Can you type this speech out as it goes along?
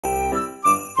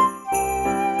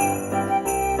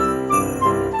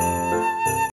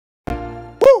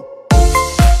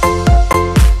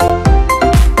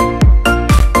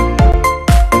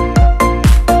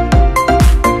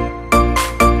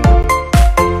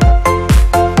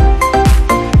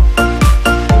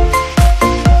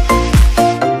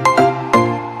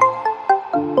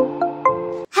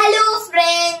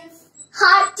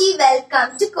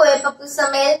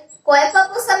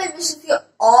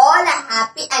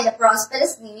and a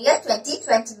prosperous new year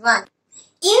 2021.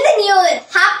 இந்த new year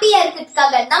ஹாப்பியா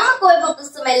இருக்கிறதுக்காக நம்ம கோவை பப்பு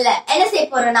சமையல்ல என்ன செய்ய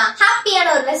போறோம்னா ஹாப்பியான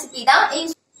ஒரு ரெசிபி தான்.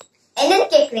 என்னன்னு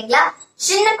கேக்குறீங்களா?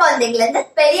 சின்ன குழந்தைங்கள இருந்து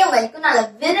பெரியவங்க வரைக்கும் நல்லா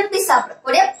விரும்பி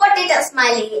சாப்பிடக்கூடிய பொட்டேட்டோ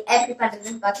ஸ்மைலி எப்படி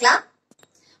பண்றதுன்னு பார்க்கலாம்.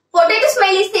 பொட்டேட்டோ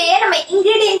ஸ்மைலி செய்ய நம்ம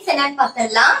இன்கிரிடியன்ட்ஸ் என்னன்னு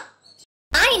பார்த்துடலாம்.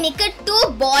 நான் இன்னைக்கு 2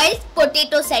 பாயில்ட்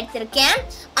பொட்டேட்டோஸ் எடுத்திருக்கேன்.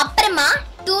 அப்புறமா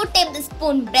 2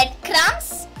 டேபிள்ஸ்பூன் பிரெட்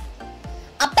கிரம்ஸ்,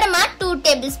 அப்புறமா 2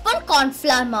 டேபிள்ஸ்பூன்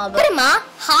கார்ன்ஃப்ளவர் மாவு, அப்புறமா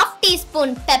 1/2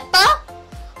 teaspoon pepper,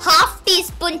 1/2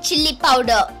 teaspoon chili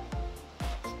powder,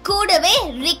 கூடவே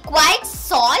required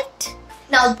salt.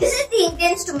 Now this is the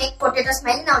ingredients to make potato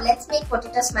smiley. Now let's make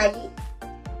potato smiley.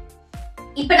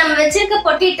 இப்போ நம்ம வெச்சிருக்க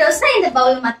பொட்டேட்டோஸ் இந்த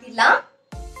Pavul மாத்திடலாம்.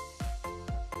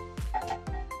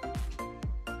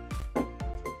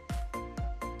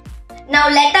 Now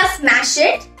let us smash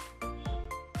it.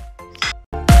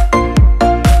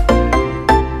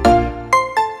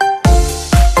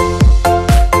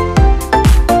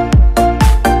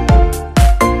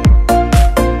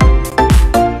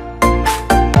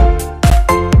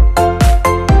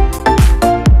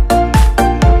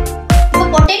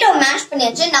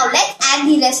 Now let's add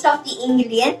the rest of the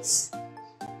ingredients.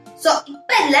 So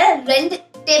இப்போ இதுல 2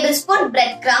 tablespoon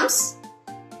bread crumbs,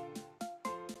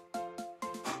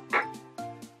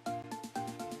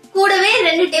 கூடவே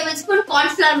 2 tablespoon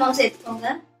cornflour மாவு சேர்த்துக்கோங்க.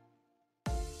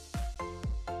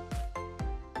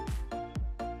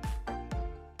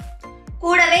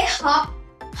 கூடவே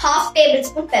half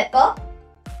tablespoon pepper,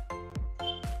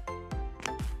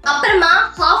 அப்புறமா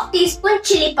 1/2 teaspoon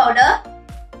chili powder.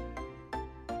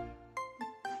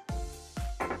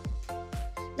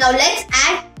 Now let's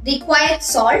add required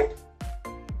salt.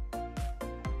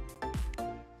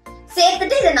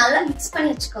 சேர்த்துட்டு இத நல்லா mix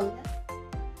பண்ணி வெச்சுக்கோங்க.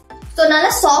 சோ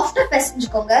நல்லா சாஃப்ட்டா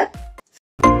பிசைஞ்சுக்கோங்க.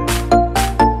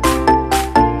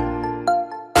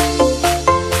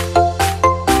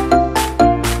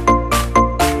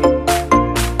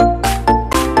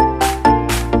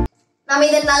 நாம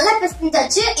இத நல்லா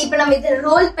பிசைஞ்சாச்சு. இப்போ நம்ம இத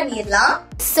ரோல் பண்ணிடலாம்.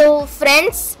 So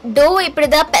friends, டோ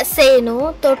இப்படிதான் பிசையணும்.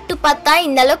 தொட்டு பார்த்தா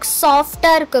இந்த அளவுக்கு சாஃப்டா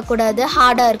இருக்க கூடாது,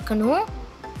 ஹார்டா இருக்கணும்.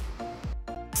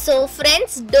 So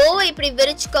friends, டோ இப்படி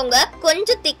விரிச்சுக்கோங்க.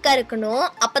 கொஞ்சம் திக்கா இருக்கணும்,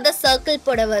 அப்பதான் சர்க்கிள்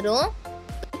போட வரும்.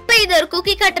 இப்போ இத ஒரு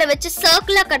குக்கி கட்டரை வச்சு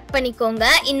சர்க்கிளா கட் பண்ணிக்கோங்க.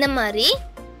 இந்த மாதிரி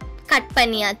கட்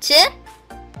பண்ணியாச்சு.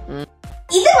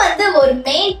 இது ஒரு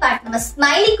மெயின் பார்ட், நம்ம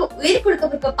ஸ்மைலிக்கு உயிர்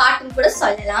கொடுக்க பார்ட்னு கூட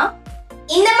சொல்லலாம்.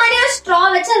 இந்த மாதிரி ஒரு ஸ்ட்ரா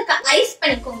வச்சு அதுக்கு ஐஸ்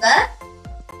பண்ணிக்கோங்க.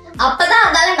 அப்பதான்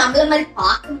அதால நம்மள மாதிரி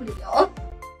பார்க்க முடியும்.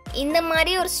 இந்த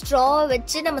மாதிரி ஒரு ஸ்ட்ரா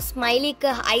வச்சு நம்ம ஸ்மைலிக்கு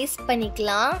ஐஸ்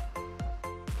பண்ணிக்கலாம்.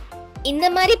 இந்த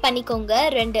மாதிரி பண்ணிக்கோங்க.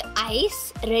 2 ஐஸ்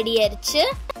ரெடி ஆயிருச்சு.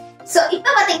 சோ இப்போ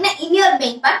பாத்தீங்கன்னா இன்னொரு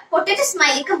மெயின் பார்ட், பொட்டேட்டோ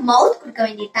ஸ்மைலிக்கு மவுத் கொடுக்க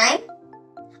வேண்டிய டைம்.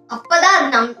 அப்பதான் அது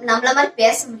நம்மள மாதிரி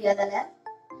பேச முடியாதல.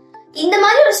 இந்த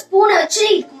மாதிரி ஒரு ஸ்பூனை வச்சு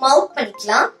இதுக்கு மவுத்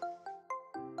பண்ணிக்கலாம்.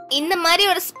 இந்த மாதிரி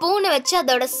ஒரு ஸ்பூனை வச்சு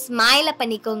அதோட ஸ்மைல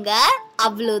பண்ணிக்கோங்க.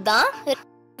 அவ்வளவுதான்.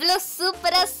 இவ்ளோ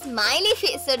சூப்பரா ஸ்மைலி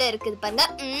ஃபேஸோட இருக்குது பாருங்க.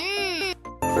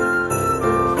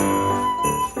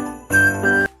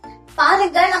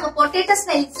 பாருங்க நம்ம பொட்டேட்டோ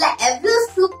ஸ்மைலிஸ்ல எவ்வளவு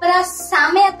சூப்பரா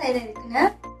செமையா தயாரா இருக்குன்னு.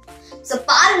 சோ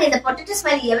பாருங்க இந்த பொட்டேட்டோ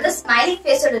ஸ்மைலி எவ்வளவு ஸ்மைலி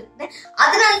ஃபேஸோட இருக்குன்னு.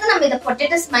 அதனாலதான் நம்ம இத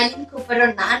பொட்டேட்டோ ஸ்மைலின்னு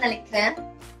கூப்பிடுறோம் நான் நினைக்கிறேன்.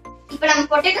 இப்போ நம்ம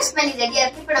பொட்டேட்டோ ஸ்மைலி ரெடியா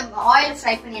இருக்கு. இப்போ நம்ம ஆயில்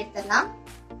ஃப்ரை பண்ணி எடுத்துடலாம்.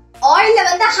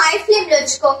 ஆயில்ல ஹை ஃப்ளேம்ல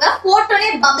வச்சுக்கோங்க. போட்டோனே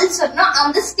பபிள்ஸ் வரணும்,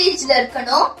 அந்த ஸ்டேஜ்ல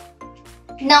இருக்கணும்.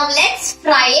 Now let's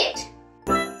fry it.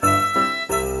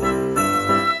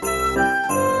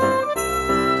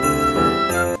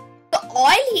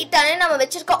 Oil heat ஆன நம்ம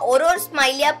வச்சிருக்க ஒரு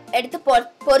ஸ்மைலியா எடுத்து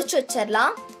பொரிச்சு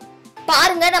வச்சிடலாம்.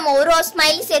 பாருங்க நம்ம ஒரு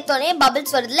ஸ்மைலி சேர்த்தோனே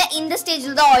பபிள்ஸ் வருதுல, இந்த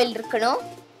ஸ்டேஜ்ல தான் ஆயில் இருக்கணும்.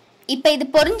 இப்போ இது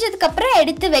பொரிஞ்சதுக்கு அப்புறம்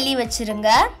எடுத்து வெளியே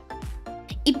வச்சிருங்க.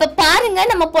 இப்ப பாருங்க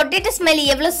நம்ம பொட்டேட்டோ ஸ்மைலி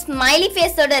எவ்வளவு ஸ்மைலி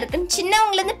ஃபேஸோட இருக்குன்னு.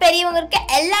 சின்னவங்கல இருந்து பெரியவங்க இருக்க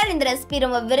எல்லாரும் இந்த ரெசிபி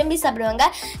ரொம்ப விரும்பி சாப்பிடுவாங்க.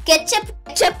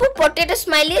 Ketchup potato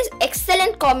smiley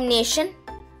excellent combination.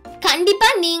 கண்டிப்பா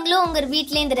நீங்களும் உங்க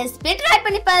வீட்ல இந்த ரெசிபி ட்ரை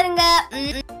பண்ணி பாருங்க.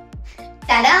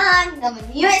 டடா, நம்ம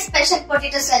new year special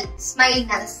potato smiley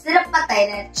நல்ல சிறப்பா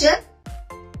தயாராச்சு.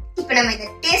 இப்போ நம்ம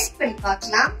இத டேஸ்ட் பண்ணி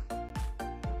பார்க்கலாம்.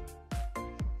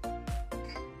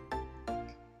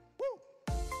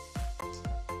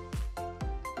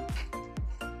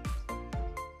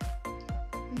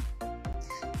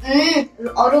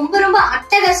 ரொம்ப ரொம்ப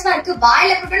அட்டகாசமா இருக்கு.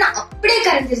 வாயில போட்டோம்னா அப்படியே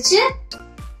கரைஞ்சிருச்சு.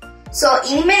 சோ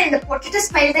இனிமேல் இந்த பொட்டேட்டோ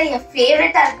ஸ்மைலி தான் என்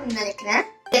ஃபேவரட்டா இருக்கும்னு நினைக்கிறேன்.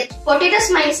 பொட்டேட்டோ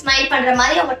ஸ்மைல் பண்ற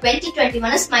மாதிரி உங்க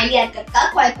 2021 ஸ்மைலியா இருக்கிறதுக்காக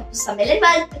கோவை பப்பு சமையல்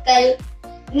வாழ்த்துக்கள்.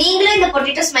 நீங்களும் இந்த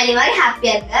பொட்டேட்டோ ஸ்மைலி மாதிரி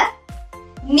ஹாப்பியா இருங்க.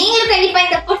 நீங்களும் கண்டிப்பா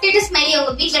இந்த பொட்டேட்டோ ஸ்மைலி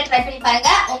உங்க வீட்ல ட்ரை பண்ணி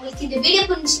பாருங்க. உங்களுக்கு இந்த வீடியோ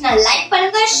பிடிச்சிருந்தா லைக்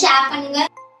பண்ணுங்க, ஷேர் பண்ணுங்க.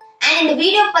 அண்ட் இந்த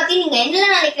வீடியோ பத்தி நீங்க என்ன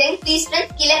நினைக்கிறீங்க ப்ளீஸ்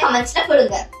ஃப்ரெண்ட்ஸ் கீழே கமெண்ட்ஸ்ல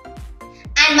கொடுங்க.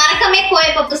 அண்ட் மறக்காம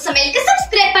கோவை பப்பு சமையலுக்கு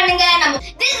சப்ஸ்கிரைப் பண்ணுங்க. நம்ம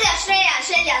This is Shreya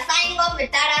Selya signing off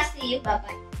with Tata. See you. Bye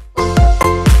bye.